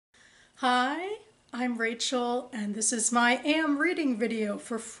Hi, I'm Rachel, and this is my AM reading video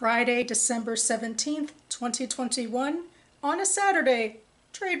for Friday, December 17th, 2021, on a Saturday.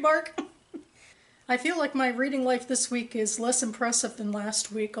 Trademark. I feel like my reading life this week is less impressive than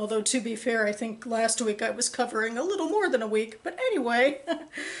last week, although to be fair, I think last week I was covering a little more than a week. But anyway,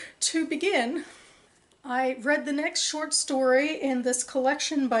 to begin, I read the next short story in this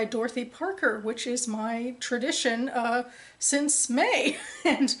collection by Dorothy Parker, which is my tradition since May.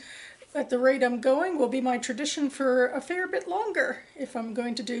 And at the rate I'm going will be my tradition for a fair bit longer if I'm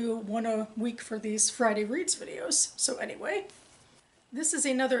going to do one a week for these Friday Reads videos. So anyway, this is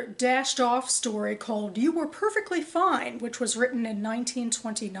another dashed off story called You Were Perfectly Fine, which was written in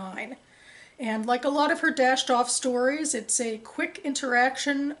 1929. And like a lot of her dashed off stories, it's a quick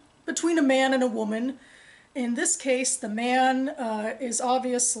interaction between a man and a woman. In this case, the man is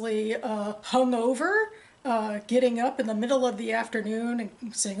obviously hungover, getting up in the middle of the afternoon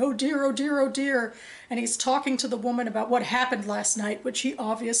and saying, "Oh dear, oh dear, oh dear," and he's talking to the woman about what happened last night, which he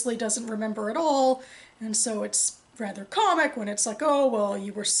obviously doesn't remember at all. And so it's rather comic when it's like, "Oh, well,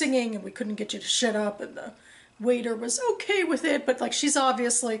 you were singing and we couldn't get you to shut up," and the waiter was okay with it, but like she's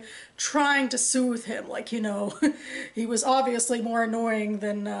obviously trying to soothe him, like, he was obviously more annoying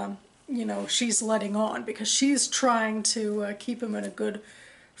than she's letting on, because she's trying to keep him in a good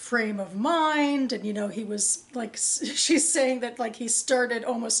frame of mind. And he was like, she's saying that like he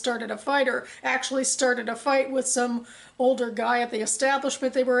almost started a fight, or actually started a fight with some older guy at the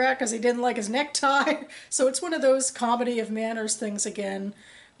establishment they were at because he didn't like his necktie. So it's one of those comedy of manners things again,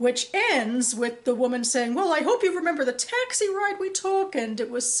 which ends with the woman saying, "Well, I hope you remember the taxi ride we took, and it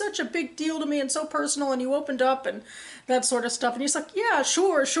was such a big deal to me and so personal, and you opened up," and that sort of stuff. And he's like, "Yeah,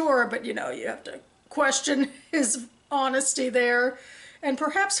 sure," but you have to question his honesty there, and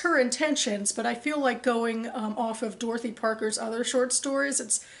perhaps her intentions. But I feel like going off of Dorothy Parker's other short stories,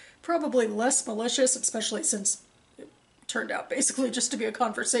 it's probably less malicious, especially since it turned out basically just to be a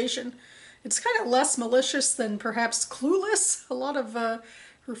conversation. It's kind of less malicious than perhaps Clueless. A lot of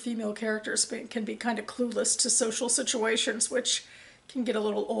her female characters can be kind of clueless to social situations, which can get a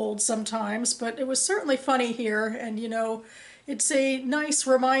little old sometimes, but it was certainly funny here. And it's a nice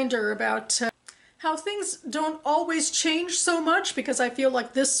reminder about how things don't always change so much, because I feel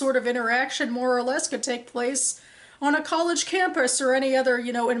like this sort of interaction more or less could take place on a college campus or any other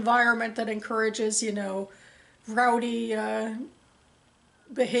environment that encourages rowdy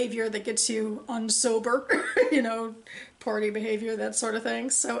behavior that gets you unsober, party behavior, that sort of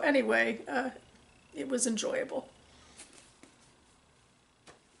thing. So anyway, it was enjoyable.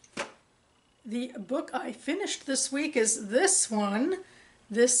 The book I finished this week is this one.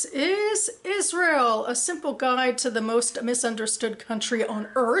 This is Israel, A Simple Guide to the Most Misunderstood Country on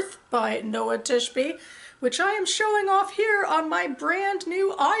Earth by Noah Tishby, which I am showing off here on my brand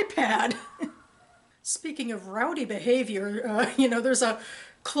new iPad. Speaking of rowdy behavior, there's a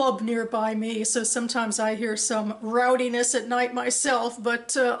club nearby me, so sometimes I hear some rowdiness at night myself,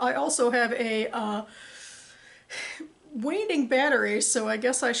 but I also have a waning battery, so I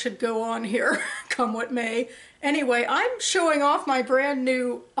guess I should go on here, come what may. Anyway, I'm showing off my brand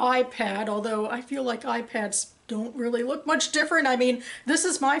new iPad, although I feel like iPads don't really look much different. I mean, this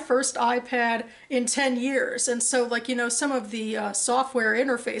is my first iPad in 10 years, and so like, some of the software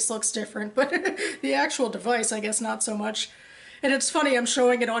interface looks different, but the actual device, I guess not so much. And it's funny I'm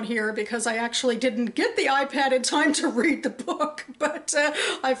showing it on here because I actually didn't get the iPad in time to read the book, but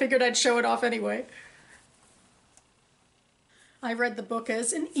I figured I'd show it off anyway. I read the book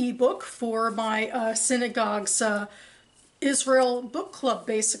as an ebook for my synagogue's Israel book club,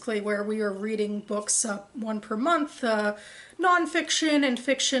 basically, where we are reading books one per month, nonfiction and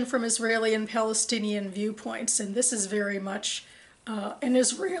fiction from Israeli and Palestinian viewpoints. And this is very much an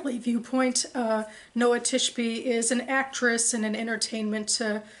Israeli viewpoint. Noah Tishby is an actress and an entertainment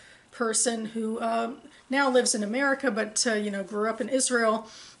person who now lives in America, but grew up in Israel.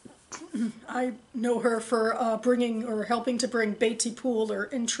 I know her for bringing or helping to bring Beit Tipul, or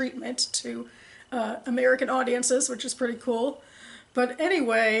In Treatment, to American audiences, which is pretty cool. But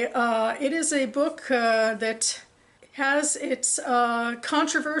anyway, it is a book that has its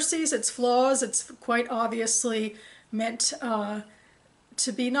controversies, its flaws. It's quite obviously meant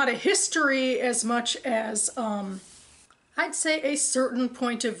to be not a history as much as I'd say a certain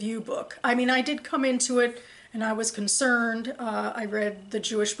point of view book. I mean, I did come into it and I was concerned. I read the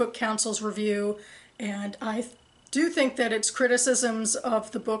Jewish Book Council's review, and I do think that its criticisms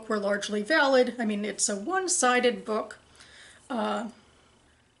of the book were largely valid. I mean, it's a one-sided book, but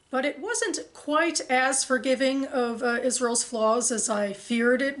it wasn't quite as forgiving of Israel's flaws as I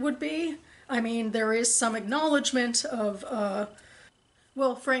feared it would be. I mean, there is some acknowledgement of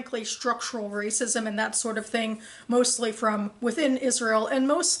well, frankly, structural racism and that sort of thing, mostly from within Israel and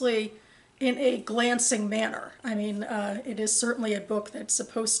mostly in a glancing manner. I mean, it is certainly a book that's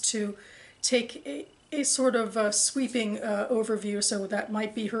supposed to take a sort of sweeping overview, so that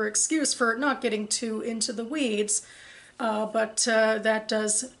might be her excuse for not getting too into the weeds. But that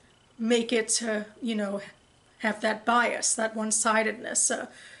does make it, have that bias, that one-sidedness.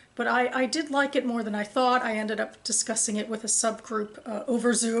 But I did like it more than I thought. I ended up discussing it with a subgroup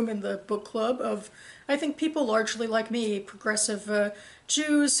over Zoom in the book club of, I think, people largely like me, progressive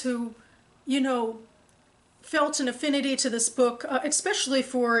Jews who, felt an affinity to this book, especially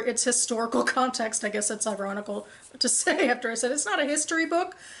for its historical context. I guess that's ironical to say after I said it's not a history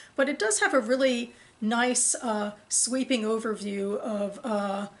book, but it does have a really nice sweeping overview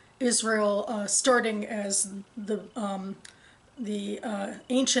of Israel, starting as the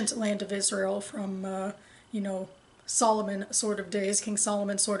ancient land of Israel from Solomon sort of days, King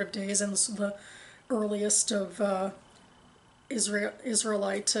Solomon sort of days, and the earliest of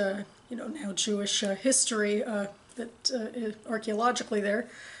Israelite, now Jewish history that archaeologically there,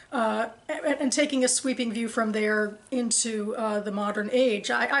 and taking a sweeping view from there into the modern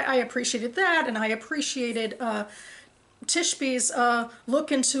age. I appreciated that, and I appreciated Tishby's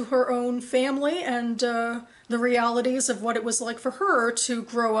look into her own family and the realities of what it was like for her to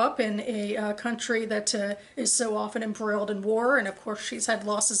grow up in a country that is so often embroiled in war, and of course she's had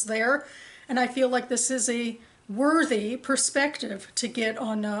losses there. And I feel like this is a worthy perspective to get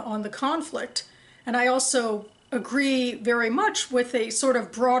on the conflict. And I also agree very much with a sort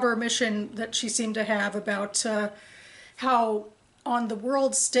of broader mission that she seemed to have about how on the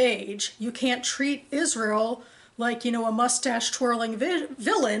world stage you can't treat Israel like, a mustache-twirling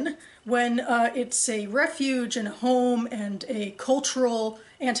villain when it's a refuge and a home and a cultural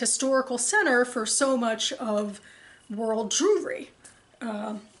and historical center for so much of world Jewry.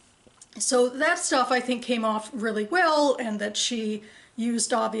 So that stuff I think came off really well, and that she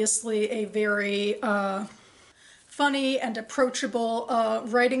used obviously a very funny and approachable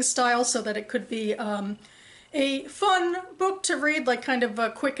writing style so that it could be a fun book to read, like kind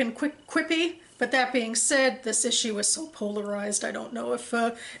of quick and quippy. But that being said, this issue is so polarized. I don't know if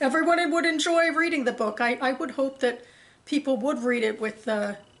everyone would enjoy reading the book. I would hope that people would read it with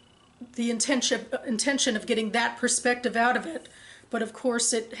the intention of getting that perspective out of it. But of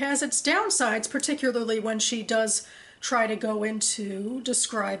course it has its downsides, particularly when she does try to go into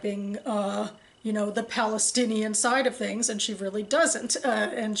describing, the Palestinian side of things, and she really doesn't.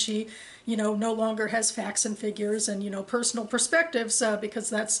 And she, no longer has facts and figures and, personal perspectives, because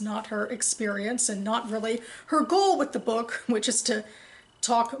that's not her experience and not really her goal with the book, which is to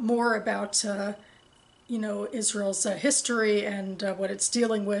talk more about, Israel's history and what it's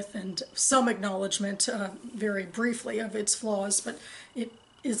dealing with, and some acknowledgement, very briefly, of its flaws, but it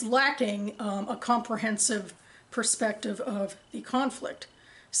is lacking a comprehensive perspective of the conflict.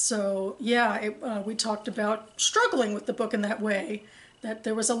 So yeah, we talked about struggling with the book in that way, that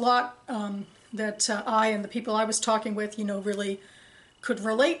there was a lot that I and the people I was talking with, really could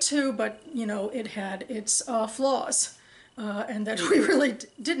relate to, but, it had its flaws. And that we really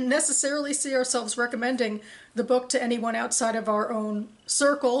didn't necessarily see ourselves recommending the book to anyone outside of our own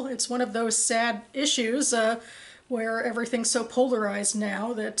circle. It's one of those sad issues where everything's so polarized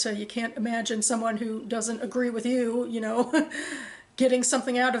now that you can't imagine someone who doesn't agree with you, getting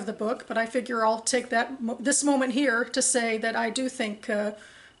something out of the book. But I figure I'll take this moment here to say that I do think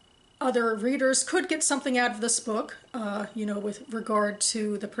other readers could get something out of this book, with regard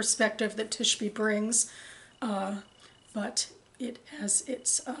to the perspective that Tishby brings. But it has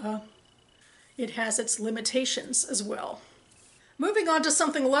its limitations as well. Moving on to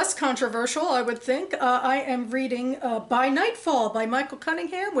something less controversial, I would think, I am reading By Nightfall by Michael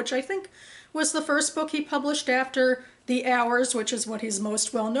Cunningham, which I think was the first book he published after The Hours, which is what he's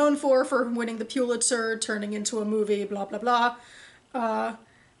most well known for winning the Pulitzer, turning into a movie, blah, blah, blah.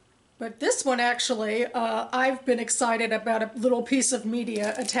 But this one, actually, I've been excited about a little piece of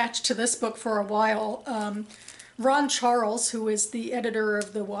media attached to this book for a while. Ron Charles, who is the editor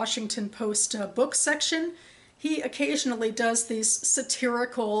of the Washington Post book section, he occasionally does these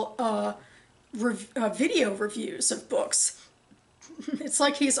satirical video reviews of books. It's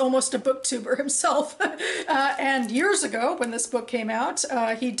like he's almost a booktuber himself. And years ago, when this book came out,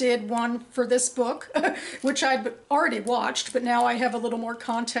 he did one for this book, which I'd already watched, but now I have a little more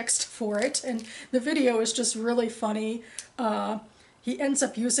context for it. And the video is just really funny. he ends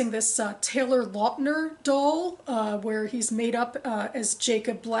up using this Taylor Lautner doll, where he's made up as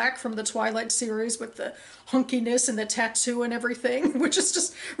Jacob Black from the Twilight series with the hunkiness and the tattoo and everything, which is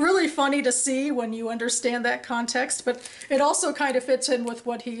just really funny to see when you understand that context. But it also kind of fits in with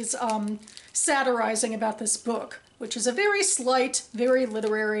what he's satirizing about this book, which is a very slight, very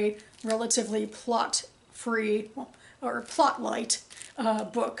literary, relatively plot-free, or plot-light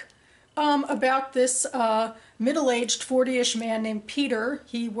book. About this middle-aged 40-ish man named Peter.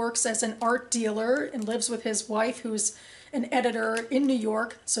 He works as an art dealer and lives with his wife, who's an editor in New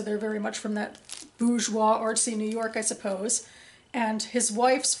York, so they're very much from that bourgeois, artsy New York, I suppose. And his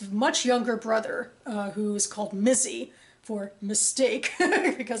wife's much younger brother, who's called Mizzy, for mistake,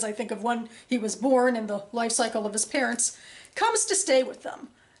 because I think of when he was born and the life cycle of his parents, comes to stay with them.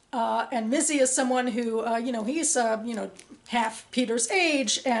 And Mizzy is someone who, he's, half Peter's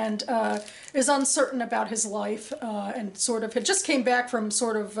age and is uncertain about his life and sort of had just came back from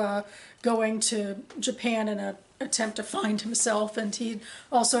sort of going to Japan in an attempt to find himself. And he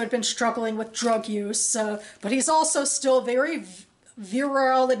also had been struggling with drug use, but he's also still very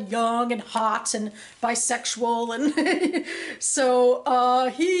virile and young and hot and bisexual. And so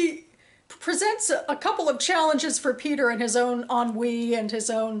he presents a couple of challenges for Peter and his own ennui and his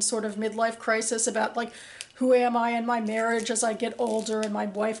own sort of midlife crisis about, like, who am I in my marriage as I get older and my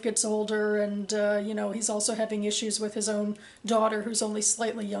wife gets older, and he's also having issues with his own daughter who's only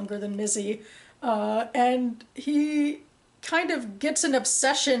slightly younger than Mizzy, and he kind of gets an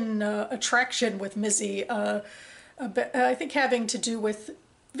attraction with Mizzy, I think having to do with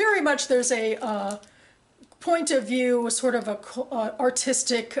very much there's a point of view, sort of a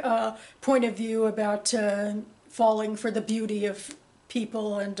artistic point of view about falling for the beauty of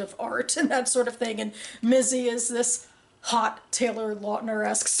people and of art and that sort of thing. And Mizzy is this hot Taylor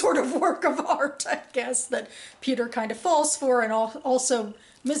Lautner-esque sort of work of art, I guess, that Peter kind of falls for. And also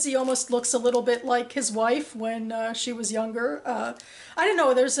Mizzy almost looks a little bit like his wife when she was younger. I don't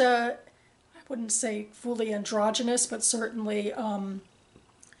know, there's I wouldn't say fully androgynous, but certainly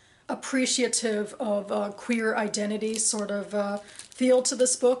appreciative of queer identity sort of feel to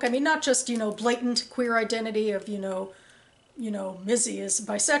this book. I mean, not just, blatant queer identity of, Mizzy is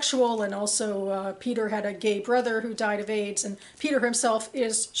bisexual, and also Peter had a gay brother who died of AIDS, and Peter himself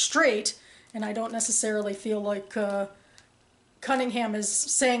is straight, and I don't necessarily feel like Cunningham is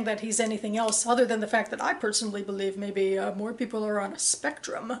saying that he's anything else other than the fact that I personally believe maybe more people are on a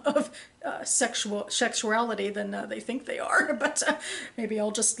spectrum of sexuality than they think they are. But maybe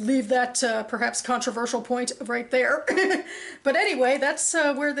I'll just leave that perhaps controversial point right there. But anyway, that's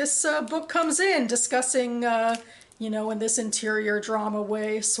where this book comes in, discussing, in this interior drama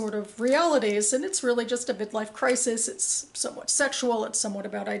way, sort of realities. And it's really just a midlife crisis. It's somewhat sexual. It's somewhat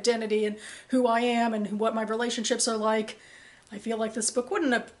about identity and who I am and what my relationships are like. I feel like this book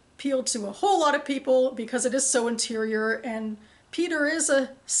wouldn't appeal to a whole lot of people because it is so interior, and Peter is a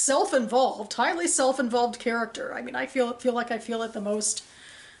self-involved, highly self-involved character. I mean, I feel like I feel it the most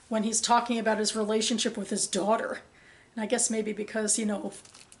when he's talking about his relationship with his daughter. And I guess maybe because,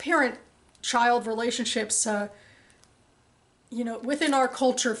 parent-child relationships, within our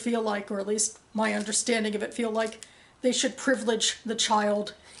culture feel like, or at least my understanding of it, feel like they should privilege the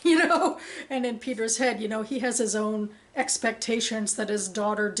child, and in Peter's head, he has his own expectations that his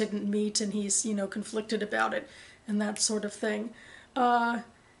daughter didn't meet, and he's, conflicted about it, and that sort of thing.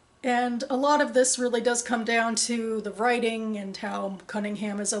 And a lot of this really does come down to the writing and how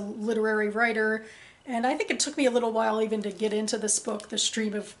Cunningham is a literary writer, and I think it took me a little while even to get into this book, the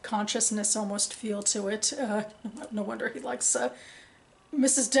stream of consciousness almost feel to it. No wonder he likes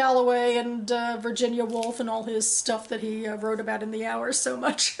Mrs. Dalloway and Virginia Woolf and all his stuff that he wrote about in the Hours so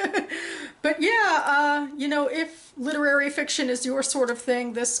much. But yeah, if literary fiction is your sort of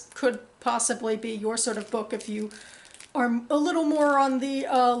thing, this could possibly be your sort of book if you are a little more on the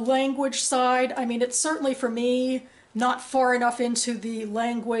language side. I mean, it's certainly, for me, not far enough into the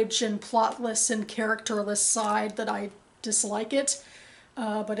language and plotless and characterless side that I dislike it,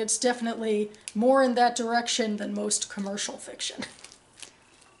 but it's definitely more in that direction than most commercial fiction.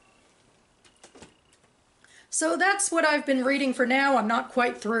 So that's what I've been reading for now. I'm not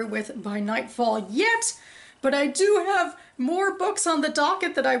quite through with By Nightfall yet, but I do have more books on the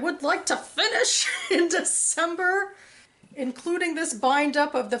docket that I would like to finish in December, including this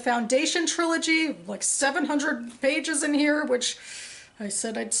bind-up of the Foundation trilogy, like 700 pages in here, which I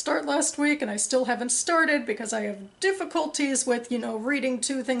said I'd start last week, and I still haven't started because I have difficulties with, reading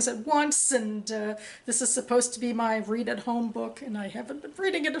two things at once, and this is supposed to be my read-at-home book, and I haven't been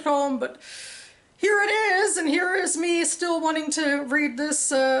reading it at home, but here it is, and here is me still wanting to read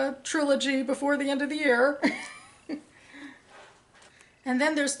this trilogy before the end of the year. And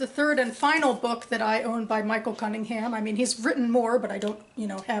then there's the third and final book that I own by Michael Cunningham. I mean, he's written more, but I don't,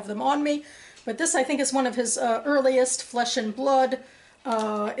 have them on me. But this, I think, is one of his earliest, Flesh and Blood.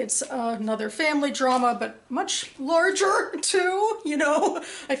 It's another family drama, but much larger, too,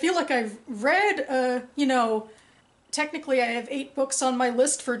 I feel like I've read, technically I have 8 books on my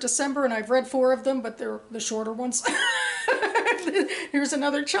list for December, and I've read 4 of them, but they're the shorter ones. Here's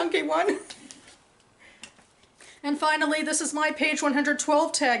another chunky one. And finally, this is my page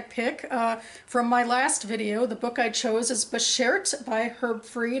 112 tag pick from my last video. The book I chose is Beschert by Herb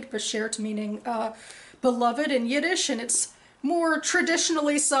Fried. Beschert meaning beloved in Yiddish, and it's more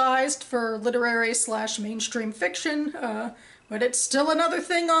traditionally sized for literary / mainstream fiction, but it's still another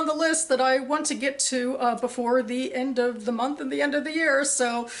thing on the list that I want to get to before the end of the month and the end of the year,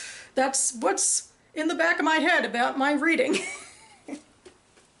 so that's what's in the back of my head about my reading.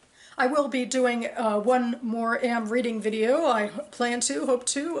 I will be doing one more Am reading video, I hope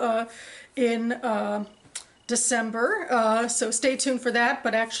to, in December, so stay tuned for that,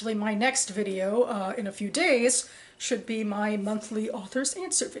 but actually my next video in a few days should be my monthly author's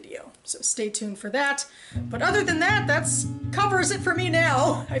answer video, so stay tuned for that. But other than that, that covers it for me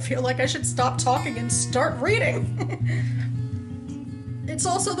now. I feel like I should stop talking and start reading. It's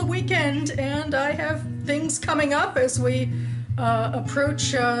also the weekend, and I have things coming up as we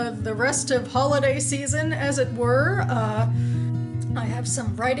approach the rest of holiday season, as it were. I have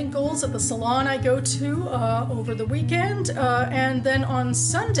some writing goals at the salon I go to over the weekend, and then on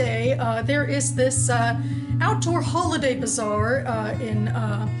Sunday there is this outdoor holiday bazaar in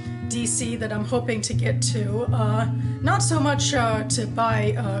DC that I'm hoping to get to. Not so much to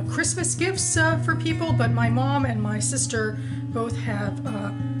buy Christmas gifts for people, but my mom and my sister both have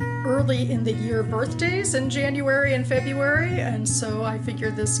early in the year birthdays in January and February, and so I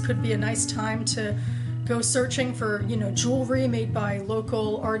figured this could be a nice time to go searching for, jewelry made by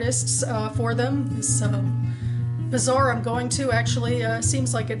local artists for them. This bazaar I'm going to actually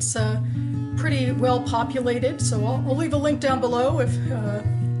seems like it's pretty well populated, so I'll leave a link down below if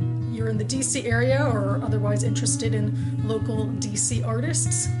you're in the DC area or otherwise interested in local DC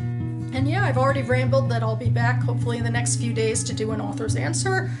artists. And yeah, I've already rambled that I'll be back hopefully in the next few days to do an author's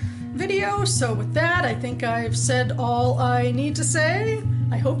answer video, so with that I think I've said all I need to say.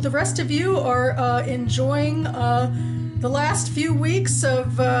 I hope the rest of you are enjoying the last few weeks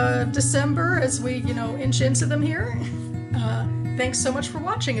of December as we, inch into them here. Thanks so much for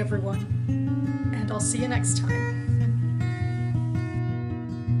watching, everyone, and I'll see you next time.